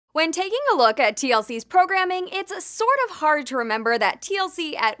When taking a look at TLC's programming, it's sort of hard to remember that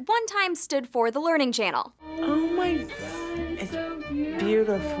TLC at one time stood for the Learning Channel. Oh my God, it's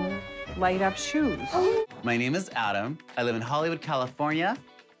beautiful. Light up shoes. My name is Adam. I live in Hollywood, California,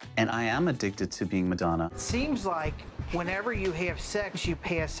 and I am addicted to being Madonna. It seems like whenever you have sex, you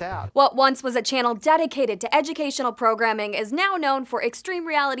pass out. What once was a channel dedicated to educational programming is now known for extreme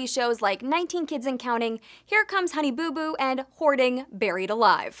reality shows like 19 Kids and Counting, Here Comes Honey Boo Boo, and Hoarding, Buried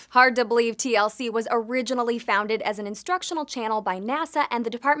Alive. Hard to believe TLC was originally founded as an instructional channel by NASA and the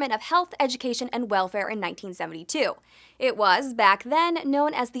Department of Health, Education, and Welfare in 1972. It was, back then,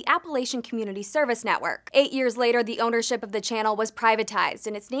 known as the Appalachian Community Service Network. 8 years later, the ownership of the channel was privatized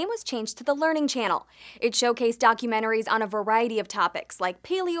and its name was changed to the Learning Channel. It showcased documentaries on a variety of topics like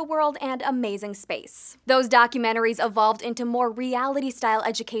Paleo World and Amazing Space. Those documentaries evolved into more reality-style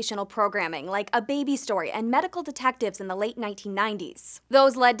educational programming like A Baby Story and Medical Detectives in the late 1990s.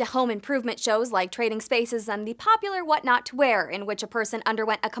 Those led to home improvement shows like Trading Spaces and the popular What Not to Wear, in which a person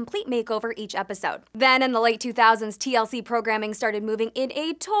underwent a complete makeover each episode. Then in the late 2000s, TLC programming started moving in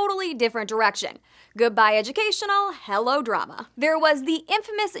a totally different direction. Goodbye educational, hello drama. There was the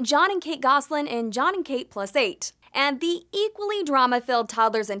infamous John and Kate Goslin in John and Kate Plus 8. And the equally drama-filled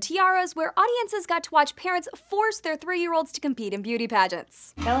Toddlers and Tiaras, where audiences got to watch parents force their 3-year-olds to compete in beauty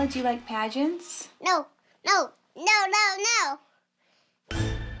pageants. Bella, do you like pageants? No.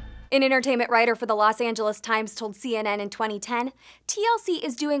 An entertainment writer for the Los Angeles Times told CNN in 2010, TLC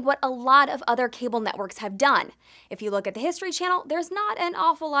is doing what a lot of other cable networks have done. If you look at the History Channel, there's not an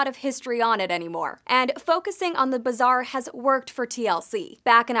awful lot of history on it anymore. And focusing on the bizarre has worked for TLC.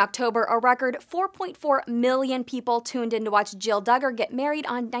 Back in October, a record 4.4 million people tuned in to watch Jill Duggar get married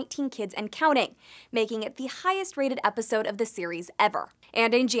on 19 Kids and Counting, making it the highest rated episode of the series ever.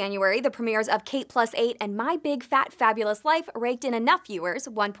 And in January, the premieres of Kate Plus 8 and My Big Fat Fabulous Life raked in enough viewers,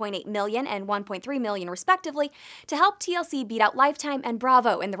 1.8 million and 1.3 million respectively, to help TLC beat out Lifetime and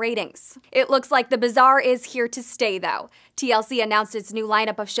Bravo in the ratings. It looks like the bizarre is here to stay, though. TLC announced its new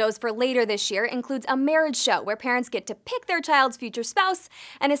lineup of shows for later this year includes a marriage show where parents get to pick their child's future spouse,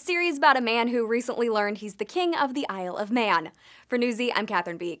 and a series about a man who recently learned he's the king of the Isle of Man. For Newsy, I'm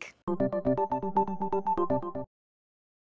Catherine Beek.